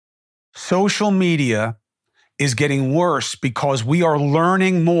social media is getting worse because we are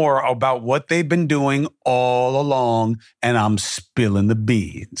learning more about what they've been doing all along, and I'm spilling the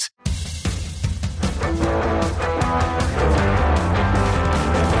beans.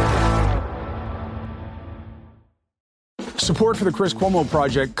 Support for the Chris Cuomo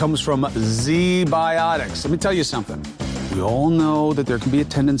Project comes from ZBiotics. Let me tell you something. We all know that there can be a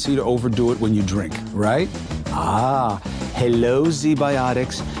tendency to overdo it when you drink, right? Hello,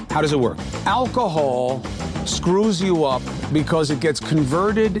 ZBiotics. How does it work? Alcohol screws you up because it gets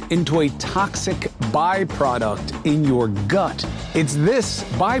converted into a toxic byproduct in your gut. It's this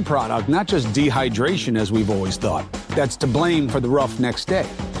byproduct, not just dehydration as we've always thought, that's to blame for the rough next day.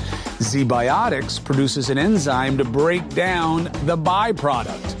 ZBiotics produces an enzyme to break down the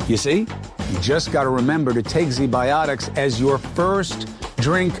byproduct. You see? You just got to remember to take ZBiotics as your first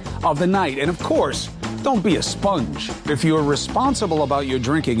drink of the night. And of course, don't be a sponge. If you're responsible about your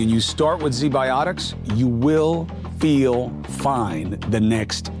drinking and you start with ZBiotics, you will feel fine the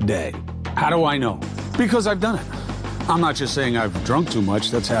next day. How do I know? Because I've done it. I'm not just saying I've drunk too much.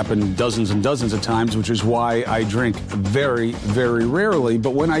 That's happened dozens and dozens of times, which is why I drink very, very rarely.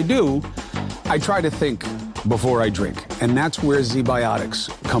 But when I do, I try to think before I drink. And that's where ZBiotics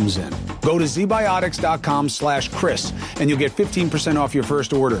comes in. Go to zbiotics.com/Chris and you'll get 15% off your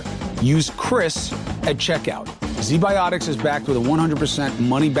first order. Use Chris at checkout. ZBiotics is backed with a 100%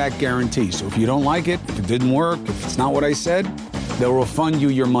 money-back guarantee. So if you don't like it, if it didn't work, if it's not what I said, they'll refund you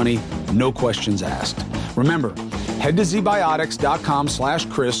your money, no questions asked. Remember, head to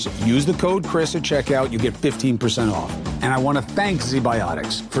zbiotics.com/Chris. Use the code Chris at checkout. You get 15% off. And I want to thank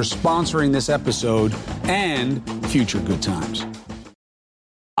ZBiotics for sponsoring this episode and future good times.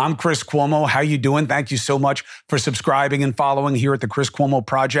 I'm Chris Cuomo. How you doing? Thank you so much for subscribing and following here at the Chris Cuomo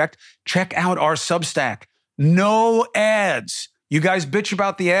Project. Check out our Substack. No ads. You guys bitch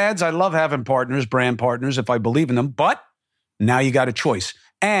about the ads. I love having partners, brand partners, if I believe in them. But now you got a choice.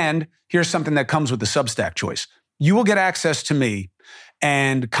 And here's something that comes with the Substack choice. You will get access to me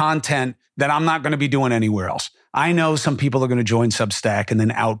and content that I'm not going to be doing anywhere else. I know some people are going to join Substack and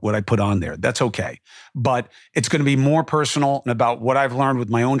then out what I put on there. That's okay. But it's going to be more personal and about what I've learned with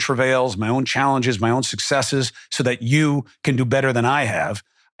my own travails, my own challenges, my own successes, so that you can do better than I have.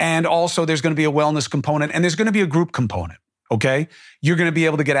 And also there's going to be a wellness component and there's going to be a group component, okay? You're going to be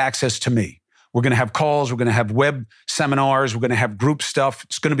able to get access to me. We're going to have calls. We're going to have web seminars. We're going to have group stuff.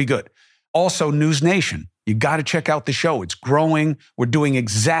 It's going to be good. Also, News Nation. You got to check out the show. It's growing. We're doing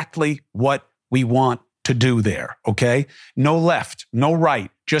exactly what we want to do there, okay? No left, no right,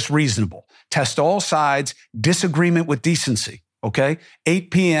 just reasonable. Test all sides, disagreement with decency, okay?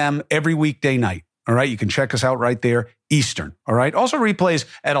 8 p.m. every weekday night, all right? You can check us out right there, Eastern, all right? Also replays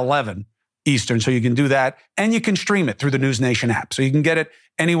at 11 Eastern, so you can do that, and you can stream it through the News Nation app, so you can get it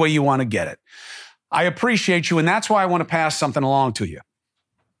any way you want to get it. I appreciate you, and that's why I want to pass something along to you.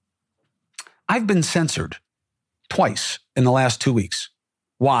 I've been censored twice in the last 2 weeks.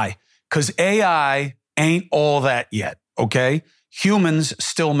 Why? Because AI ain't all that yet, okay? Humans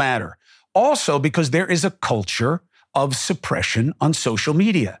still matter. Also, because there is a culture of suppression on social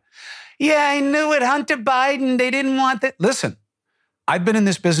media. Yeah, I knew it, Hunter Biden, they didn't want that. Listen, I've been in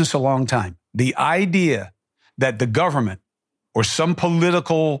this business a long time. The idea that the government or some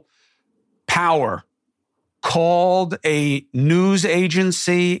political power called a news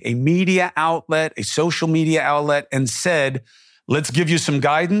agency, a media outlet, a social media outlet, and said, let's give you some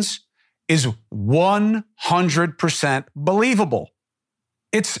guidance, is 100% believable.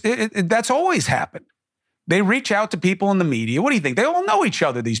 That's always happened. They reach out to people in the media. What do you think? They all know each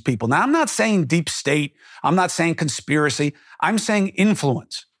other, these people. Now, I'm not saying deep state. I'm not saying conspiracy. I'm saying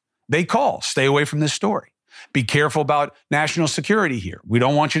influence. They call, stay away from this story. Be careful about national security here. We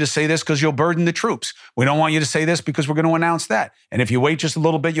don't want you to say this because you'll burden the troops. We don't want you to say this because we're going to announce that. And if you wait just a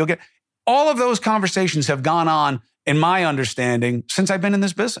little bit, you'll get... All of those conversations have gone on, in my understanding, since I've been in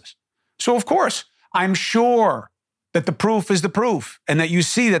this business. So, of course, I'm sure that the proof is the proof and that you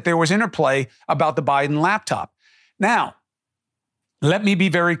see that there was interplay about the Biden laptop. Now, let me be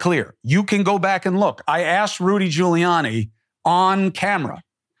very clear. You can go back and look. I asked Rudy Giuliani on camera,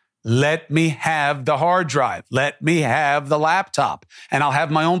 let me have the hard drive. Let me have the laptop. And I'll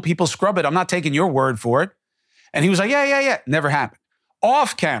have my own people scrub it. I'm not taking your word for it. And he was like, yeah. Never happened.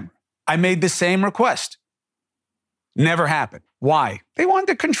 Off camera, I made the same request. Never happened. Why? They wanted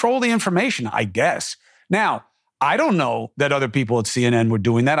to control the information, I guess. Now, I don't know that other people at CNN were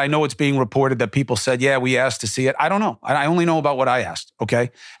doing that. I know it's being reported that people said, yeah, we asked to see it. I don't know. I only know about what I asked, okay?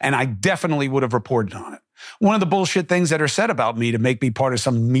 And I definitely would have reported on it. One of the bullshit things that are said about me to make me part of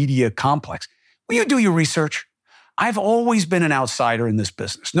some media complex. Will you do your research? I've always been an outsider in this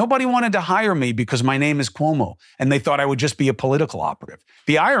business. Nobody wanted to hire me because my name is Cuomo, and they thought I would just be a political operative.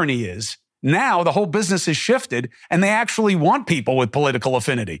 The irony is, now the whole business has shifted, and they actually want people with political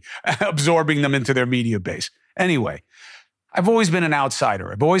affinity, absorbing them into their media base. Anyway, I've always been an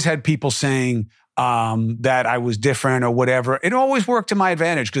outsider. I've always had people saying that I was different or whatever. It always worked to my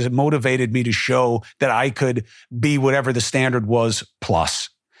advantage because it motivated me to show that I could be whatever the standard was plus.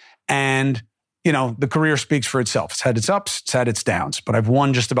 And the career speaks for itself. It's had its ups, it's had its downs, but I've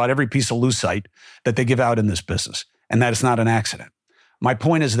won just about every piece of lucite that they give out in this business, and that is not an accident. My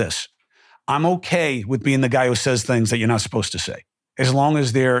point is this. I'm okay with being the guy who says things that you're not supposed to say, as long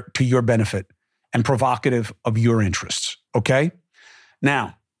as they're to your benefit and provocative of your interests, okay?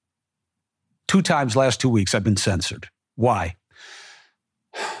 Now, 2 times last 2 weeks, I've been censored. Why?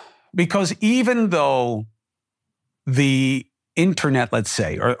 Because even though the internet, let's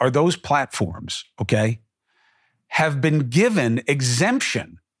say, or those platforms, okay, have been given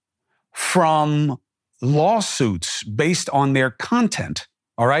exemption from lawsuits based on their content,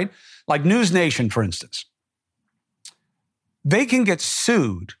 all right? Like News Nation, for instance. They can get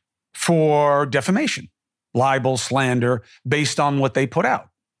sued for defamation, libel, slander, based on what they put out.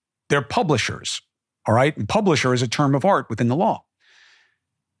 They're publishers, all right? And publisher is a term of art within the law.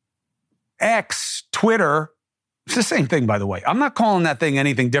 X, Twitter, it's the same thing, by the way. I'm not calling that thing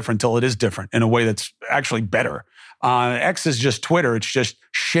anything different until it is different in a way that's actually better. X is just Twitter. It's just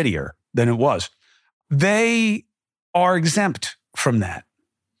shittier than it was. They are exempt from that.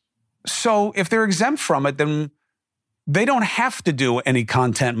 So if they're exempt from it, then they don't have to do any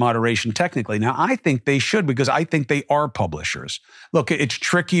content moderation technically. Now, I think they should because I think they are publishers. Look, it's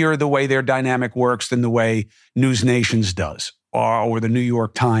trickier the way their dynamic works than the way News Nation's does or the New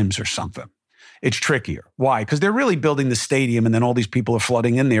York Times or something. It's trickier. Why? Because they're really building the stadium and then all these people are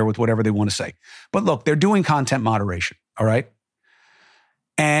flooding in there with whatever they want to say. But look, they're doing content moderation, all right?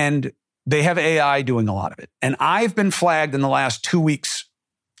 And they have AI doing a lot of it. And I've been flagged in the last 2 weeks,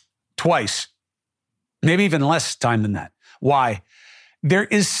 twice, maybe even less time than that. Why? There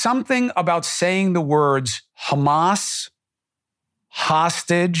is something about saying the words Hamas,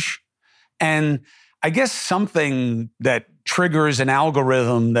 hostage, and I guess something that triggers an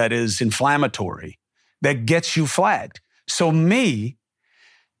algorithm that is inflammatory that gets you flagged. So me,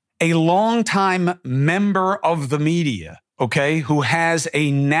 a longtime member of the media, okay, who has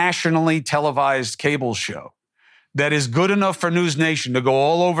a nationally televised cable show that is good enough for News Nation to go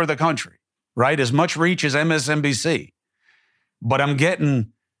all over the country, right? As much reach as MSNBC. But I'm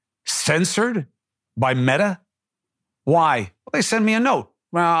getting censored by Meta. Why? Well, they send me a note.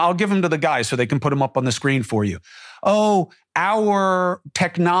 Well, I'll give them to the guys so they can put them up on the screen for you. Oh, our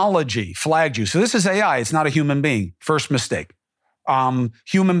technology flagged you. So this is AI. It's not a human being. First mistake.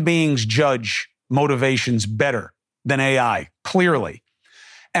 Human beings judge motivations better than AI, clearly.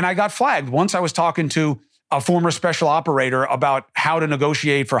 And I got flagged. Once I was talking to a former special operator about how to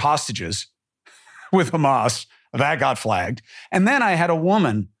negotiate for hostages with Hamas. That got flagged. And then I had a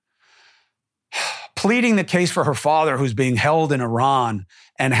woman pleading the case for her father who's being held in Iran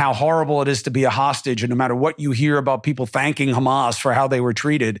and how horrible it is to be a hostage. And no matter what you hear about people thanking Hamas for how they were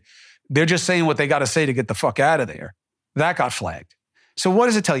treated, they're just saying what they got to say to get the fuck out of there. That got flagged. So what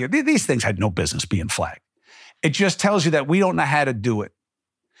does it tell you? These things had no business being flagged. It just tells you that we don't know how to do it.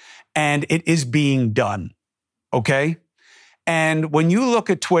 And it is being done. Okay? And when you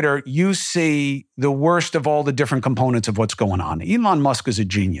look at Twitter, you see the worst of all the different components of what's going on. Elon Musk is a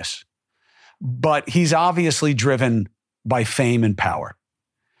genius, but he's obviously driven by fame and power.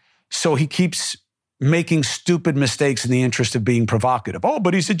 So he keeps making stupid mistakes in the interest of being provocative. Oh,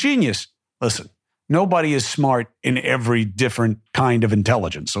 but he's a genius. Listen, nobody is smart in every different kind of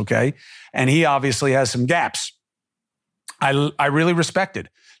intelligence, okay? And he obviously has some gaps. I really respected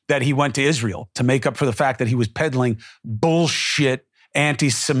that he went to Israel to make up for the fact that he was peddling bullshit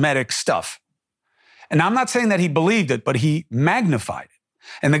anti-Semitic stuff. And I'm not saying that he believed it, but he magnified it.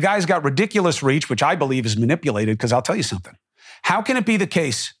 And the guy's got ridiculous reach, which I believe is manipulated, because I'll tell you something. How can it be the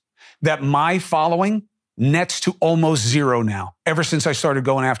case that my following nets to almost zero now, ever since I started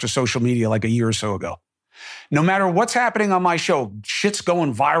going after social media like a year or so ago? No matter what's happening on my show, shit's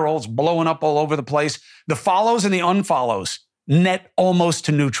going viral, it's blowing up all over the place. The follows and the unfollows net almost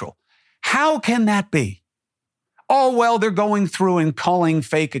to neutral. How can that be? Oh, well, they're going through and culling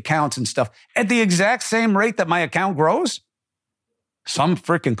fake accounts and stuff at the exact same rate that my account grows? Some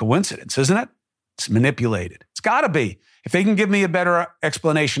freaking coincidence, isn't it? It's manipulated. It's got to be. If they can give me a better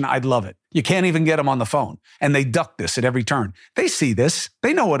explanation, I'd love it. You can't even get them on the phone. And they duck this at every turn. They see this.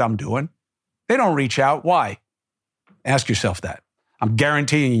 They know what I'm doing. They don't reach out. Why? Ask yourself that. I'm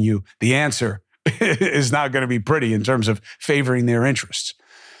guaranteeing you the answer is not going to be pretty in terms of favoring their interests.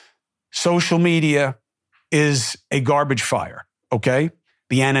 Social media is a garbage fire, okay?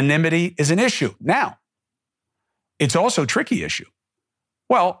 The anonymity is an issue. Now, it's also a tricky issue.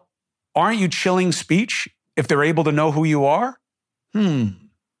 Well, aren't you chilling speech if they're able to know who you are?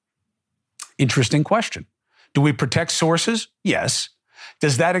 Interesting question. Do we protect sources? Yes.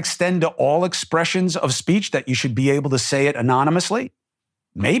 Does that extend to all expressions of speech that you should be able to say it anonymously?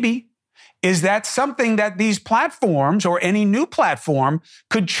 Maybe. Is that something that these platforms or any new platform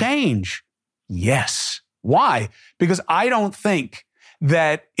could change? Yes. Why? Because I don't think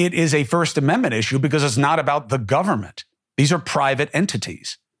that it is a First Amendment issue because it's not about the government. These are private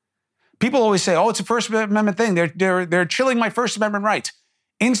entities. People always say, oh, it's a First Amendment thing. They're chilling my First Amendment rights.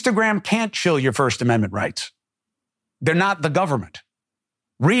 Instagram can't chill your First Amendment rights. They're not the government.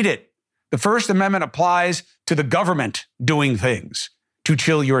 Read it. The First Amendment applies to the government doing things to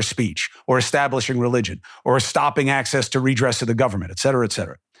chill your speech or establishing religion or stopping access to redress to the government, et cetera, et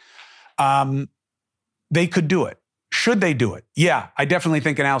cetera. They could do it. Should they do it? Yeah, I definitely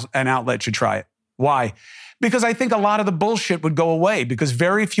think an outlet should try it. Why? Because I think a lot of the bullshit would go away because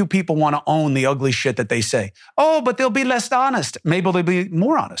very few people want to own the ugly shit that they say. Oh, but they'll be less honest. Maybe they'll be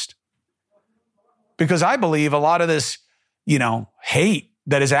more honest. Because I believe a lot of this, hate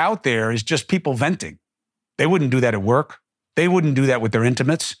that is out there is just people venting. They wouldn't do that at work. They wouldn't do that with their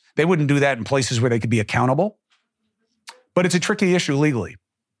intimates. They wouldn't do that in places where they could be accountable. But it's a tricky issue legally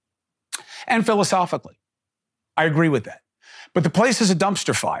and philosophically. I agree with that. But the place is a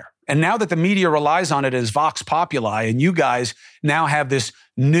dumpster fire. And now that the media relies on it as vox populi, and you guys now have this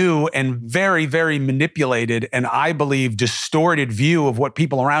new and very, very manipulated and I believe distorted view of what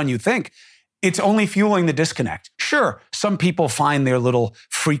people around you think, it's only fueling the disconnect. Sure, some people find their little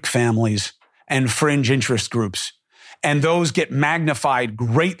freak families and fringe interest groups, and those get magnified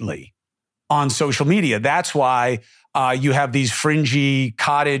greatly on social media. That's why you have these fringy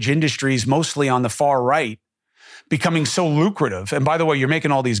cottage industries, mostly on the far right, becoming so lucrative. And by the way, you're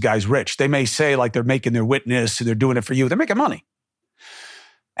making all these guys rich. They may say like they're making their witness, they're doing it for you. They're making money.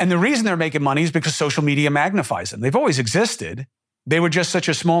 And the reason they're making money is because social media magnifies them. They've always existed. They were just such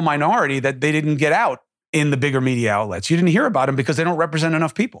a small minority that they didn't get out in the bigger media outlets. You didn't hear about them because they don't represent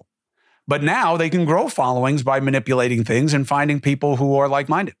enough people. But now they can grow followings by manipulating things and finding people who are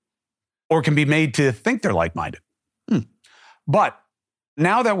like-minded or can be made to think they're like-minded. But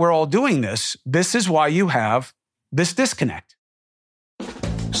now that we're all doing this, this is why you have this disconnect.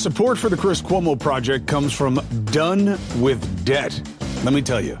 Support for the Chris Cuomo Project comes from Done with Debt. Let me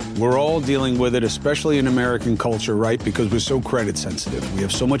tell you, we're all dealing with it, especially in American culture, right? Because we're so credit sensitive. We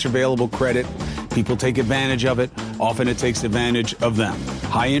have so much available credit. People take advantage of it. Often it takes advantage of them.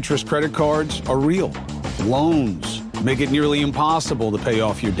 High interest credit cards are real. Loans make it nearly impossible to pay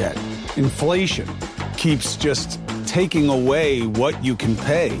off your debt. Inflation keeps just taking away what you can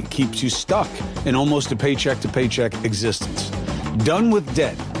pay, keeps you stuck in almost a paycheck-to-paycheck existence. Done with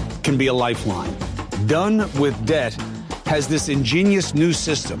Debt can be a lifeline. Done with Debt has this ingenious new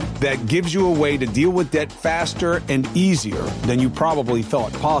system that gives you a way to deal with debt faster and easier than you probably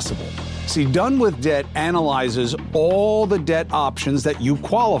thought possible. See, Done with Debt analyzes all the debt options that you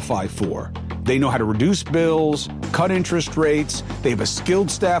qualify for. They know how to reduce bills, cut interest rates. They have a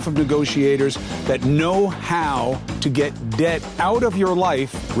skilled staff of negotiators that know how to get debt out of your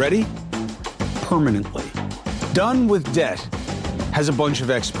life, ready? Permanently. Done with Debt has a bunch of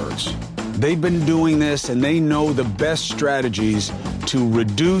experts. They've been doing this and they know the best strategies to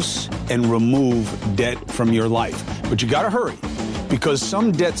reduce and remove debt from your life. But you gotta hurry because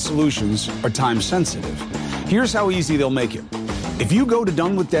some debt solutions are time sensitive. Here's how easy they'll make it. If you go to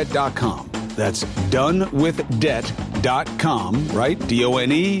donewithdebt.com, that's donewithdebt.com, right?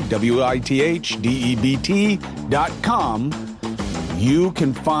 DONEWITHDEBT.com. You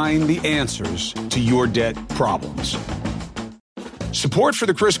can find the answers to your debt problems. Support for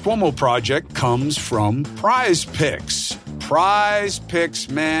the Chris Cuomo Project comes from Prize Picks. Prize Picks,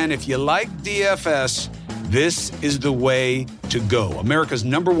 man, if you like DFS, this is the way to go. America's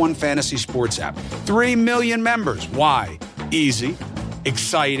 #1 fantasy sports app. 3 million members. Why? Easy,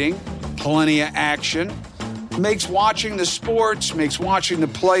 exciting, plenty of action. Makes watching the sports, makes watching the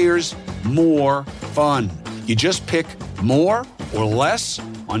players more fun. You just pick more or less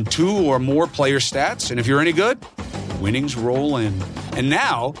on 2 or more player stats, and if you're any good, winnings roll in. And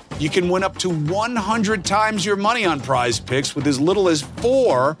now you can win up to 100 times your money on Prize Picks with as little as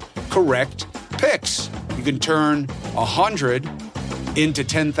 4 correct picks. You can turn 100 into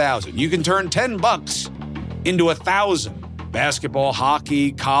 10,000. You can turn $10 into 1,000. Basketball,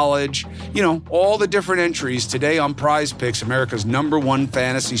 hockey, college, all the different entries today on Prize Picks, America's #1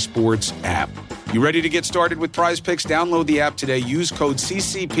 fantasy sports app. You ready to get started with Prize Picks? Download the app today. Use code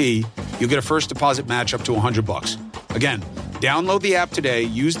CCP. You'll get a first deposit match up to $100. Again, download the app today.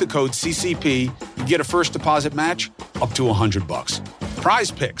 Use the code CCP. You get a first deposit match up to $100.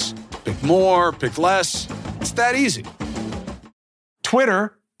 Prize Picks. Pick more, pick less. It's that easy.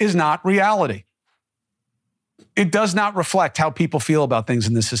 Twitter is not reality. It does not reflect how people feel about things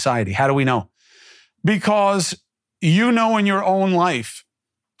in this society. How do we know? Because you know in your own life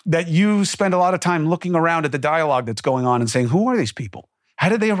that you spend a lot of time looking around at the dialogue that's going on and saying, who are these people? How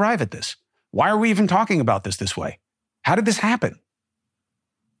did they arrive at this? Why are we even talking about this way? How did this happen?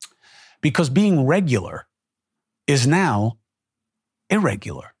 Because being regular is now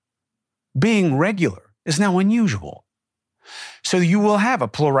irregular. Being regular is now unusual. So you will have a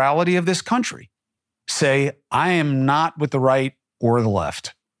plurality of this country say, I am not with the right or the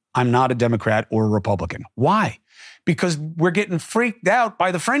left. I'm not a Democrat or a Republican. Why? Because we're getting freaked out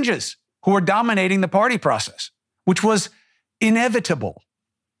by the fringes who are dominating the party process, which was inevitable,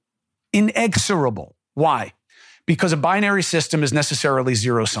 inexorable. Why? Because a binary system is necessarily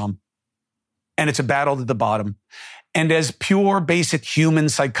zero-sum, and it's a battle to the bottom. And as pure, basic human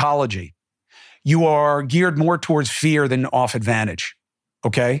psychology, you are geared more towards fear than off advantage,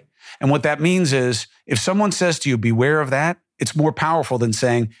 okay? And what that means is, if someone says to you, beware of that, it's more powerful than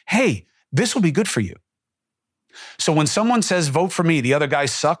saying, hey, this will be good for you. So when someone says, vote for me, the other guy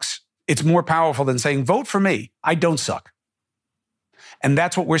sucks, it's more powerful than saying, vote for me, I don't suck. And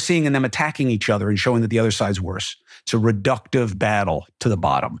that's what we're seeing in them attacking each other and showing that the other side's worse. It's a reductive battle to the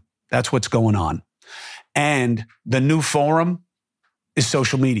bottom. That's what's going on. And the new forum is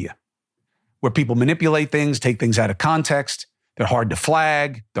social media, where people manipulate things, take things out of context. They're hard to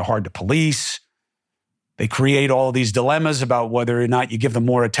flag. They're hard to police. They create all these dilemmas about whether or not you give them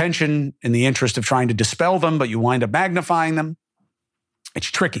more attention in the interest of trying to dispel them, but you wind up magnifying them. It's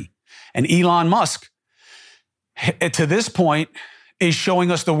tricky. And Elon Musk, to this point, is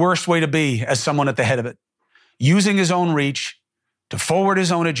showing us the worst way to be as someone at the head of it, using his own reach to forward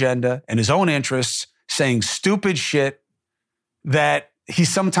his own agenda and his own interests, saying stupid shit that he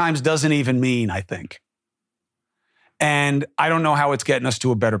sometimes doesn't even mean, I think. And I don't know how it's getting us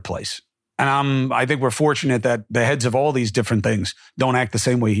to a better place. And I think we're fortunate that the heads of all these different things don't act the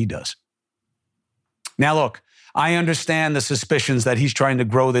same way he does. Now, look, I understand the suspicions that he's trying to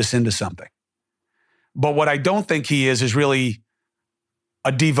grow this into something. But what I don't think he is really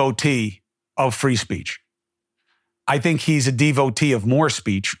a devotee of free speech. I think he's a devotee of more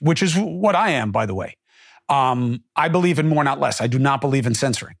speech, which is what I am, by the way. I believe in more, not less. I do not believe in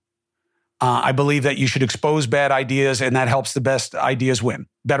censoring. I believe that you should expose bad ideas, and that helps the best ideas win,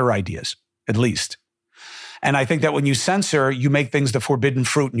 better ideas, at least. And I think that when you censor, you make things the forbidden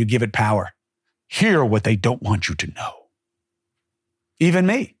fruit and you give it power. Hear what they don't want you to know. Even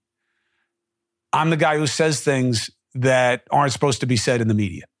me. I'm the guy who says things that aren't supposed to be said in the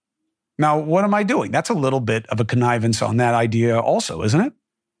media. Now, what am I doing? That's a little bit of a connivance on that idea also, isn't it?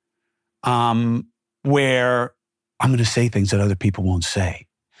 Where I'm going to say things that other people won't say.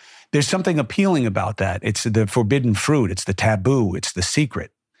 There's something appealing about that. It's the forbidden fruit. It's the taboo. It's the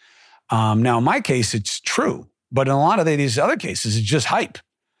secret. Now, in my case, it's true. But in a lot of these other cases, it's just hype,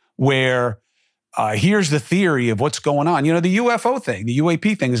 where here's the theory of what's going on. You know, the UFO thing, the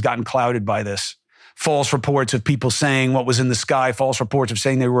UAP thing has gotten clouded by this. False reports of people saying what was in the sky, false reports of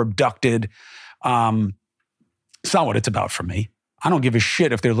saying they were abducted. It's not what it's about for me. I don't give a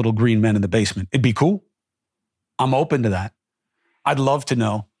shit if they're little green men in the basement. It'd be cool. I'm open to that. I'd love to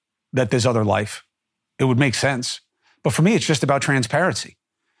know that there's other life. It would make sense. But for me, it's just about transparency.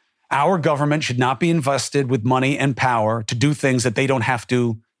 Our government should not be invested with money and power to do things that they don't have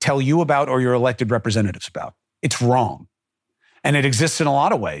to tell you about or your elected representatives about. It's wrong. And it exists in a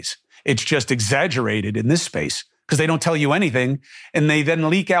lot of ways. It's just exaggerated in this space because they don't tell you anything, and they then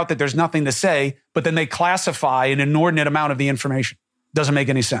leak out that there's nothing to say, but then they classify an inordinate amount of the information. Doesn't make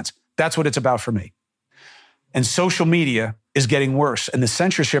any sense. That's what it's about for me. And social media is getting worse, and the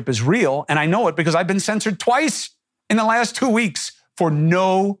censorship is real, and I know it because I've been censored twice in the last 2 weeks for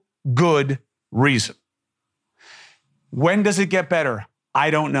no good reason. When does it get better? I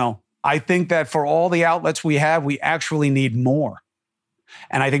don't know. I think that for all the outlets we have, we actually need more.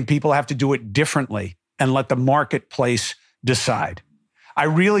 And I think people have to do it differently and let the marketplace decide. I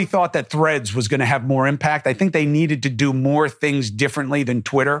really thought that Threads was going to have more impact. I think they needed to do more things differently than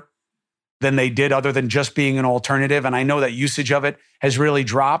Twitter than they did, other than just being an alternative. And I know that usage of it has really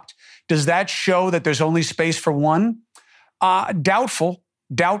dropped. Does that show that there's only space for one? Doubtful.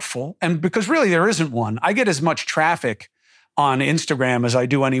 And because really there isn't one. I get as much traffic on Instagram as I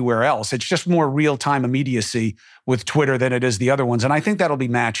do anywhere else. It's just more real-time immediacy with Twitter than it is the other ones. And I think that'll be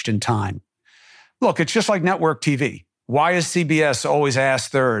matched in time. Look, it's just like network TV. Why is CBS always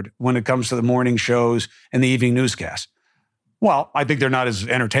asked third when it comes to the morning shows and the evening newscasts? Well, I think they're not as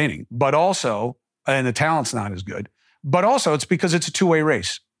entertaining, but also, and the talent's not as good, but also it's because it's a two-way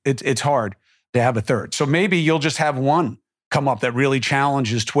race. It's hard to have a third. So maybe you'll just have one come up that really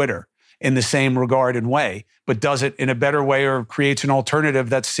challenges Twitter in the same regard and way, but does it in a better way or creates an alternative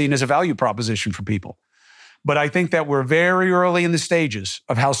that's seen as a value proposition for people. But I think that we're very early in the stages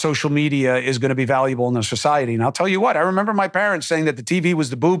of how social media is going to be valuable in our society. And I'll tell you what, I remember my parents saying that the TV was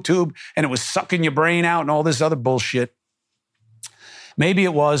the boob tube and it was sucking your brain out and all this other bullshit. Maybe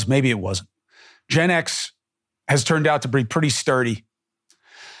it was, maybe it wasn't. Gen X has turned out to be pretty sturdy,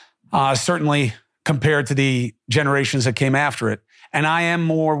 certainly compared to the generations that came after it. And I am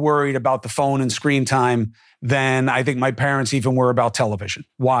more worried about the phone and screen time than I think my parents even were about television.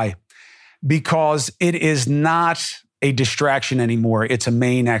 Why? Because it is not a distraction anymore. It's a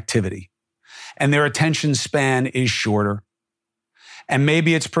main activity. And their attention span is shorter. And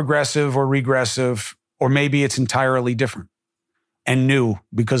maybe it's progressive or regressive, or maybe it's entirely different and new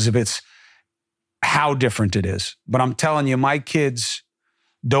because of its how different it is. But I'm telling you, my kids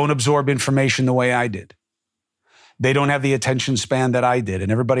don't absorb information the way I did. They don't have the attention span that I did.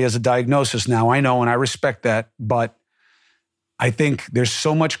 And everybody has a diagnosis now, I know, and I respect that. But I think there's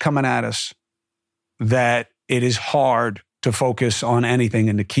so much coming at us that it is hard to focus on anything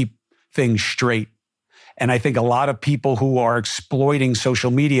and to keep things straight. And I think a lot of people who are exploiting social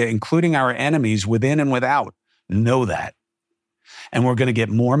media, including our enemies within and without, know that. And we're going to get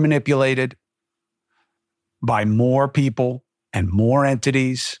more manipulated by more people and more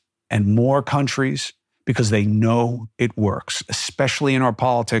entities and more countries because they know it works, especially in our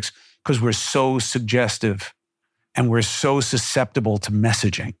politics, because we're so suggestive and we're so susceptible to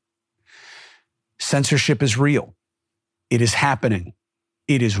messaging. Censorship is real. It is happening.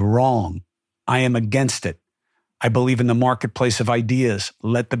 It is wrong. I am against it. I believe in the marketplace of ideas.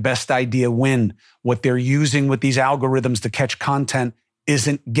 Let the best idea win. What they're using with these algorithms to catch content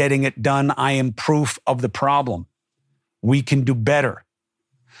isn't getting it done. I am proof of the problem. We can do better.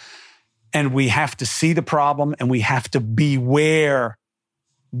 And we have to see the problem and we have to beware.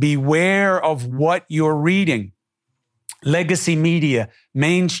 Beware of what you're reading. Legacy media,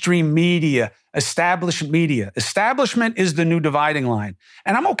 mainstream media, establishment media. Establishment is the new dividing line.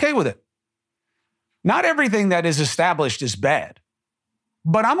 And I'm okay with it. Not everything that is established is bad,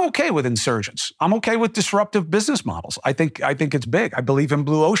 but I'm okay with insurgents. I'm okay with disruptive business models. I think it's big. I believe in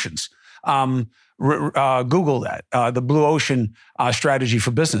blue oceans. Google that, the blue ocean strategy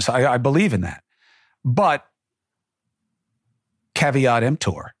for business. I believe in that. But caveat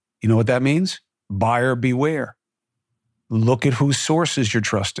emptor, you know what that means? Buyer beware. Look at whose sources you're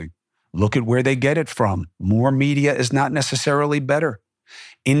trusting. Look at where they get it from. More media is not necessarily better.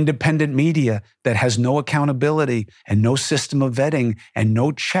 Independent media that has no accountability and no system of vetting and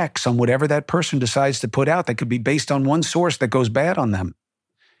no checks on whatever that person decides to put out that could be based on one source that goes bad on them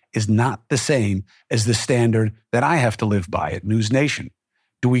is not the same as the standard that I have to live by at News Nation.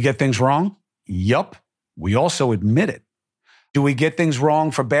 Do we get things wrong? Yup. We also admit it. Do we get things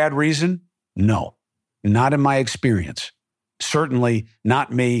wrong for bad reason? No, not in my experience. Certainly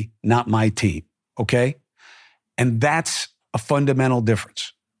not me, not my team, okay? And that's a fundamental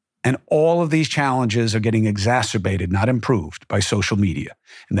difference. And all of these challenges are getting exacerbated, not improved, by social media.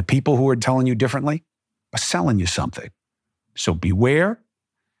 And the people who are telling you differently are selling you something. So beware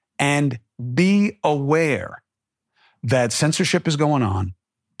and be aware that censorship is going on.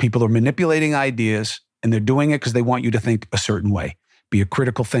 People are manipulating ideas, and they're doing it because they want you to think a certain way. Be a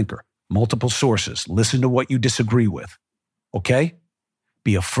critical thinker, multiple sources, listen to what you disagree with, okay?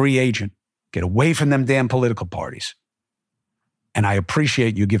 Be a free agent. Get away from them damn political parties. And I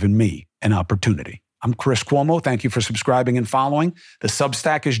appreciate you giving me an opportunity. I'm Chris Cuomo. Thank you for subscribing and following. The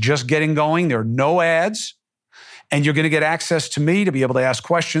Substack is just getting going. There are no ads. And you're going to get access to me to be able to ask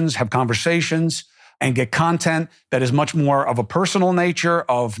questions, have conversations, and get content that is much more of a personal nature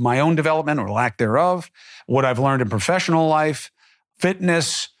of my own development or lack thereof, what I've learned in professional life,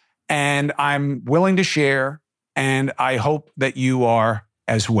 fitness, and I'm willing to share, and I hope that you are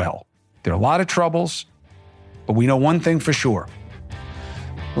as well. There are a lot of troubles, but we know one thing for sure.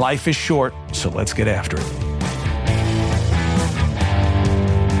 Life is short, so let's get after it.